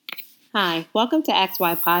Hi, welcome to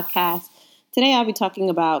XY Podcast. Today I'll be talking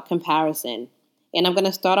about comparison. And I'm going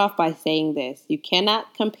to start off by saying this: you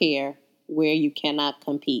cannot compare where you cannot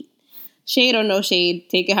compete. Shade or no shade,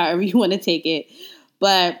 take it however you want to take it.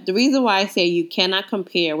 But the reason why I say you cannot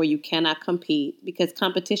compare where you cannot compete, because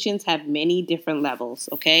competitions have many different levels,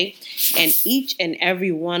 okay? And each and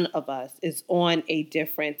every one of us is on a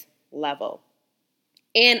different level.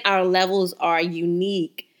 And our levels are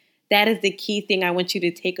unique. That is the key thing I want you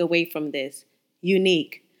to take away from this.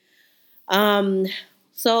 Unique. Um,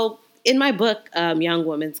 so in my book, Young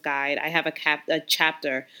Woman's Guide, I have a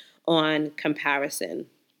chapter on comparison.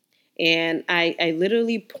 And I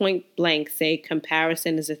literally point blank say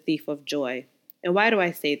comparison is a thief of joy. And why do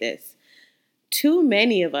I say this? Too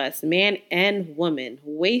many of us, man and woman,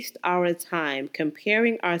 waste our time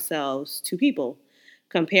comparing ourselves to people,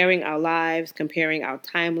 comparing our lives, comparing our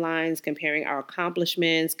timelines, comparing our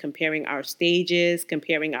accomplishments, comparing our stages,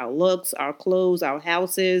 comparing our looks, our clothes, our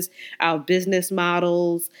houses, our business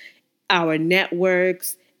models, our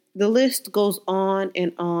networks. The list goes on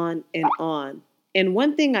and on and on. And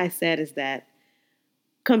one thing I said is that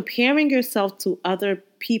comparing yourself to other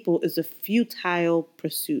people is a futile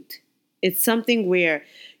pursuit. It's something where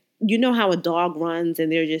you know how a dog runs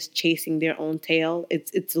and they're just chasing their own tail.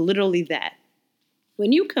 It's literally that.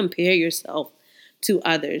 When you compare yourself to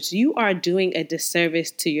others, you are doing a disservice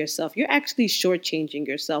to yourself. You're actually shortchanging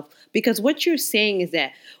yourself, because what you're saying is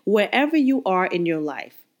that wherever you are in your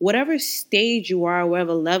life, whatever stage you are,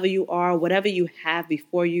 whatever level you are, whatever you have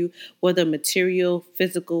before you, whether material,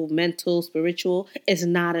 physical, mental, spiritual, is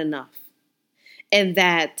not enough. And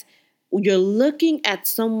that you're looking at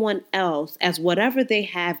someone else as whatever they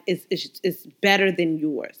have is better than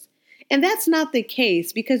yours. And that's not the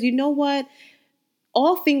case, because you know what?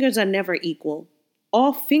 All fingers are never equal.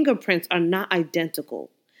 All fingerprints are not identical.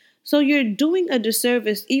 So you're doing a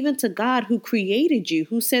disservice even to God, who created you,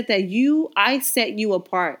 who said that I set you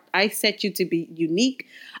apart. I set you to be unique.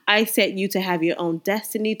 I set you to have your own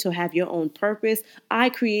destiny, to have your own purpose. I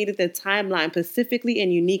created the timeline specifically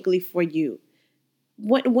and uniquely for you.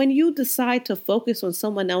 When you decide to focus on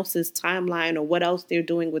someone else's timeline or what else they're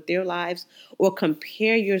doing with their lives, or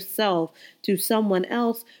compare yourself to someone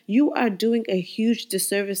else, you are doing a huge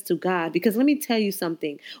disservice to God. Because let me tell you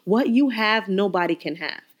something: what you have, nobody can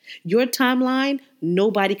have. Your timeline,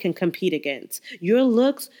 nobody can compete against. Your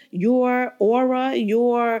looks, your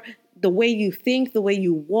aura, the way you think, the way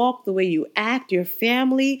you walk, the way you act, your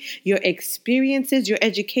family, your experiences, your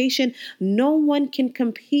education, no one can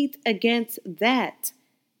compete against that.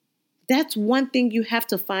 That's one thing you have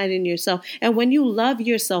to find in yourself. And when you love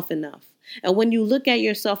yourself enough, and when you look at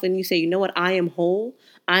yourself and you say, you know what, I am whole,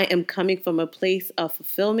 I am coming from a place of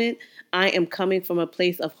fulfillment, I am coming from a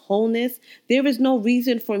place of wholeness, there is no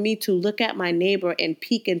reason for me to look at my neighbor and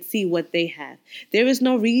peek and see what they have. There is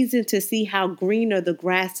no reason to see how greener the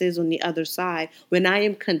grass is on the other side when I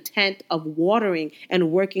am content of watering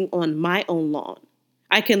and working on my own lawn.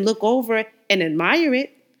 I can look over and admire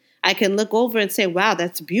it. I can look over and say, wow,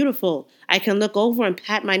 that's beautiful. I can look over and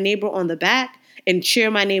pat my neighbor on the back and cheer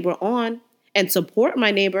my neighbor on and support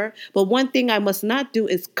my neighbor. But one thing I must not do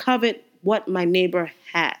is covet what my neighbor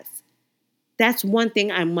has. That's one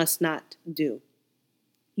thing I must not do.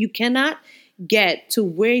 You cannot get to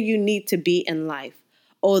where you need to be in life,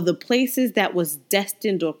 or the places that was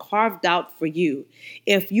destined or carved out for you,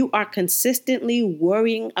 if you are consistently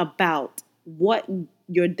worrying about what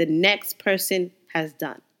the next person has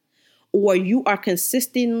done, or you are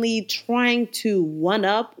consistently trying to one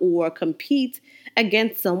up or compete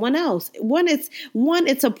against someone else.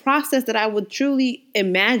 It's a process that I would truly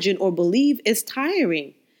imagine or believe is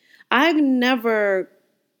tiring. I've never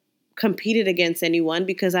competed against anyone,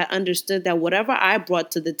 because I understood that whatever I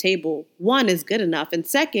brought to the table, one, is good enough, and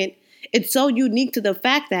second, it's so unique to the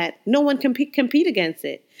fact that no one can compete against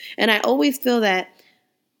it. And I always feel that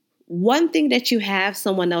one thing that you have,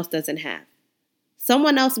 someone else doesn't have.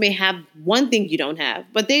 Someone else may have one thing you don't have,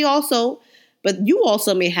 but you also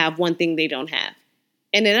may have one thing they don't have.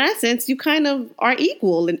 And in that sense, you kind of are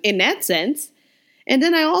equal in that sense. And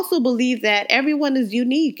then I also believe that everyone is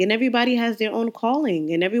unique, and everybody has their own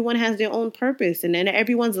calling, and everyone has their own purpose, and then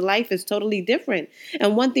everyone's life is totally different.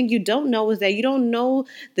 And one thing you don't know is that you don't know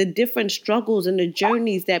the different struggles and the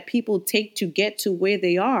journeys that people take to get to where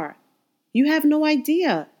they are. You have no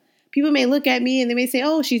idea. People may look at me and they may say,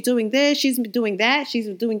 oh, she's doing this, she's doing that, she's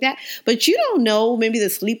doing that. But you don't know maybe the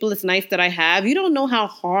sleepless nights that I have. You don't know how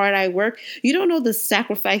hard I work. You don't know the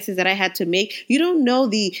sacrifices that I had to make. You don't know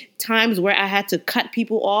the times where I had to cut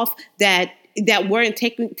people off that weren't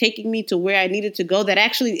taking me to where I needed to go, that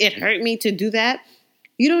actually it hurt me to do that.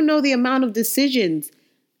 You don't know the amount of decisions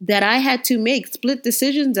that I had to make, split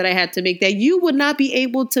decisions that I had to make that you would not be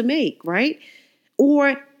able to make, right?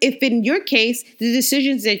 Or if in your case, the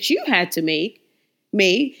decisions that you had to make,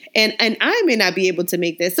 made, and I may not be able to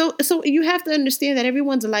make this. So you have to understand that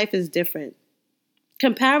everyone's life is different.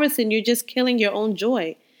 Comparison, you're just killing your own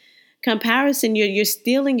joy. Comparison, you're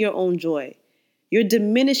stealing your own joy. You're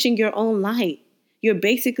diminishing your own light. You're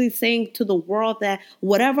basically saying to the world that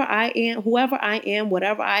whatever I am, whoever I am,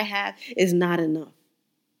 whatever I have is not enough.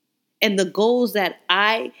 And the goals that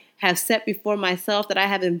I have set before myself, that I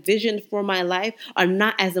have envisioned for my life, are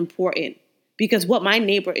not as important, because what my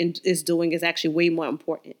neighbor is doing is actually way more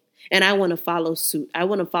important. And I want to follow suit. I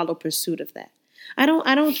want to follow pursuit of that. I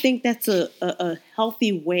don't think that's a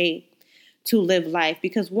healthy way to live life,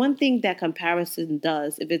 because one thing that comparison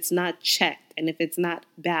does, if it's not checked and if it's not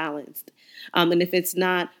balanced, and if it's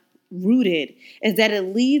not rooted, is that it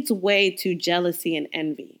leads way to jealousy and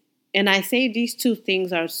envy. And I say these two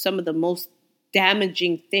things are some of the most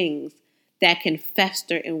damaging things that can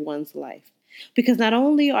fester in one's life. Because not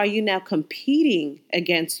only are you now competing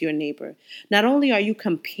against your neighbor, not only are you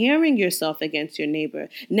comparing yourself against your neighbor,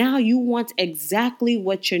 now you want exactly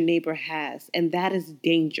what your neighbor has, and that is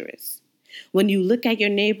dangerous. When you look at your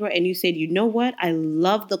neighbor and you say, you know what, I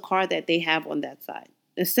love the car that they have on that side.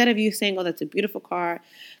 Instead of you saying, oh, that's a beautiful car,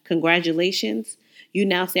 congratulations, you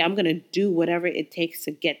now say, I'm going to do whatever it takes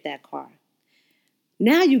to get that car.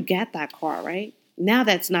 Now you get that car, right? Now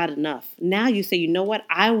that's not enough. Now you say, you know what?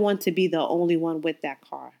 I want to be the only one with that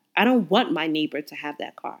car. I don't want my neighbor to have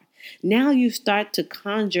that car. Now you start to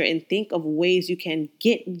conjure and think of ways you can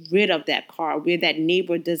get rid of that car where that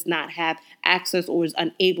neighbor does not have access or is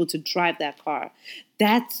unable to drive that car.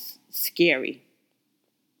 That's scary.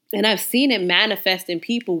 And I've seen it manifest in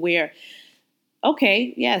people where,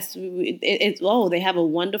 okay, yes, they have a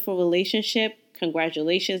wonderful relationship.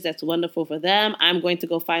 Congratulations, that's wonderful for them. I'm going to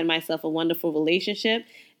go find myself a wonderful relationship.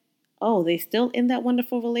 Oh, they still in that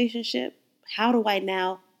wonderful relationship? How do I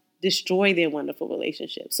now destroy their wonderful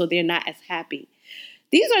relationship so they're not as happy?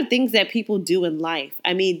 These are things that people do in life.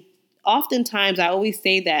 I mean, oftentimes I always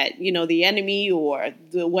say that, the enemy or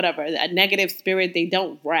the whatever, a negative spirit, they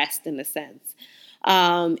don't rest in a sense.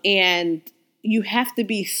 And you have to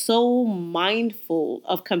be so mindful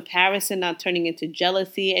of comparison not turning into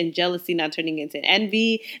jealousy, and jealousy not turning into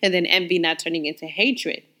envy, and then envy not turning into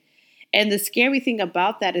hatred. And the scary thing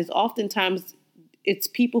about that is oftentimes it's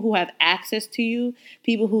people who have access to you,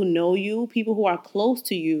 people who know you, people who are close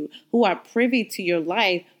to you, who are privy to your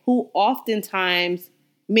life, who oftentimes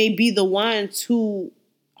may be the ones who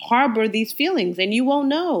harbor these feelings. And you won't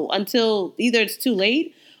know until either it's too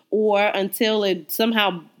late or until it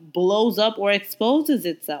somehow blows up or exposes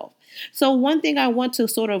itself. So one thing I want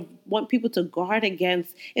people to guard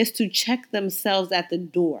against is to check themselves at the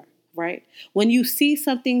door, right? When you see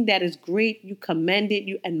something that is great, you commend it,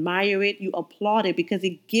 you admire it, you applaud it, because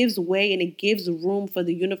it gives way and it gives room for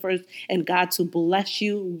the universe and God to bless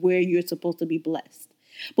you where you're supposed to be blessed.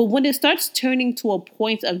 But when it starts turning to a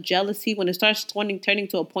point of jealousy, when it starts turning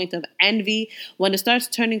to a point of envy, when it starts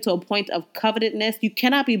turning to a point of covetousness, you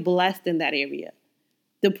cannot be blessed in that area.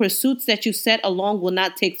 The pursuits that you set along will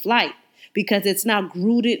not take flight because it's not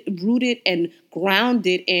rooted and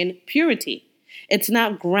grounded in purity. It's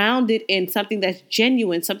not grounded in something that's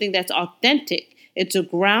genuine, something that's authentic. It's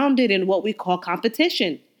grounded in what we call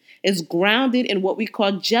competition. It's grounded in what we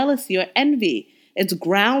call jealousy or envy. It's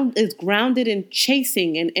grounded in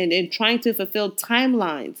chasing and trying to fulfill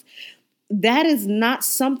timelines. That is not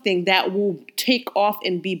something that will take off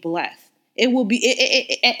and be blessed. It will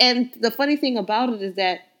be, and the funny thing about it is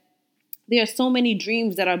that there are so many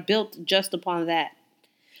dreams that are built just upon that.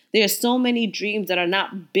 There are so many dreams that are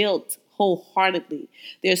not built wholeheartedly.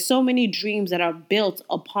 There are so many dreams that are built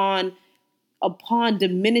upon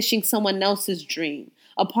diminishing someone else's dream,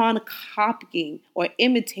 upon copying or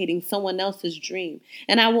imitating someone else's dream.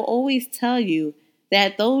 And I will always tell you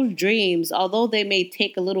that those dreams, although they may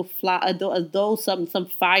take a little although some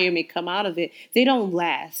fire may come out of it, they don't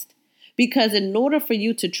last. Because in order for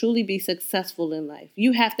you to truly be successful in life,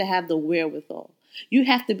 you have to have the wherewithal. You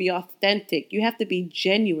have to be authentic. You have to be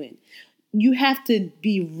genuine. You have to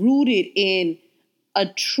be rooted in a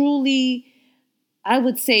truly, I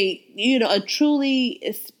would say, a truly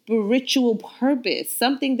spiritual purpose,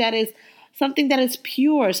 something that is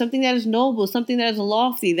pure, something that is noble, something that is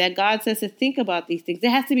lofty, that God says to think about these things.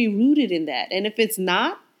 It has to be rooted in that. And if it's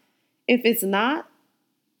not,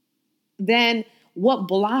 then what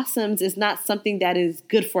blossoms is not something that is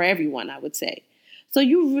good for everyone, I would say.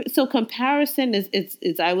 So comparison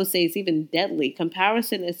is I would say, it's even deadly.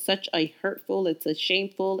 Comparison is such a hurtful, it's a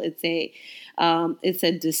shameful, it's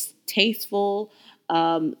a distasteful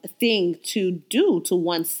thing to do to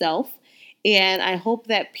oneself. And I hope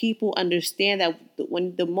that people understand that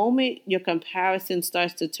when the moment your comparison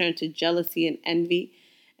starts to turn to jealousy and envy,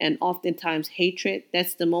 and oftentimes hatred,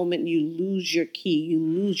 that's the moment you lose your key, you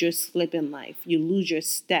lose your slip in life, you lose your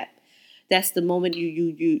step. That's the moment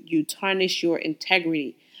you tarnish your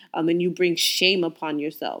integrity, and you bring shame upon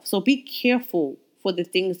yourself. So be careful for the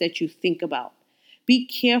things that you think about. Be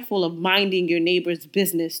careful of minding your neighbor's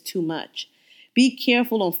business too much. Be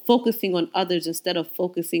careful of focusing on others instead of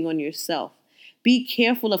focusing on yourself. Be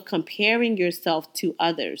careful of comparing yourself to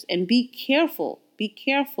others. And be careful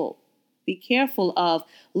of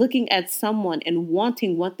looking at someone and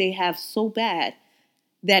wanting what they have so bad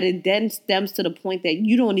that it then stems to the point that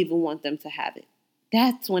you don't even want them to have it.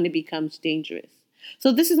 That's when it becomes dangerous.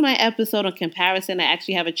 So this is my episode on comparison. I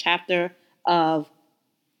actually have a chapter of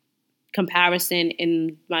comparison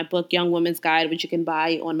in my book, Young Woman's Guide, which you can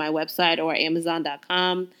buy on my website or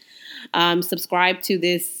Amazon.com. Subscribe to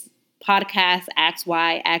this podcast, Ask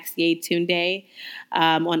Why, Ask Ye Tunde,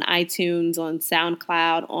 on iTunes, on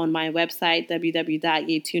SoundCloud, on my website,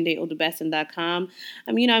 www.yetundeodubesson.com.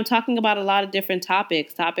 I'm talking about a lot of different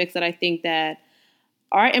topics that I think that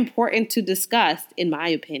are important to discuss, in my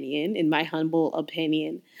opinion, in my humble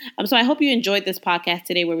opinion. So I hope you enjoyed this podcast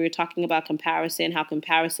today where we were talking about comparison, how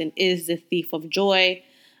comparison is the thief of joy,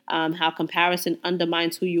 how comparison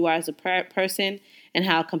undermines who you are as a person, and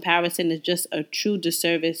how comparison is just a true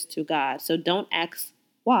disservice to God. So don't ask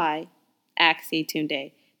why, ask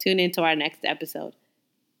Tunde. Tune into our next episode.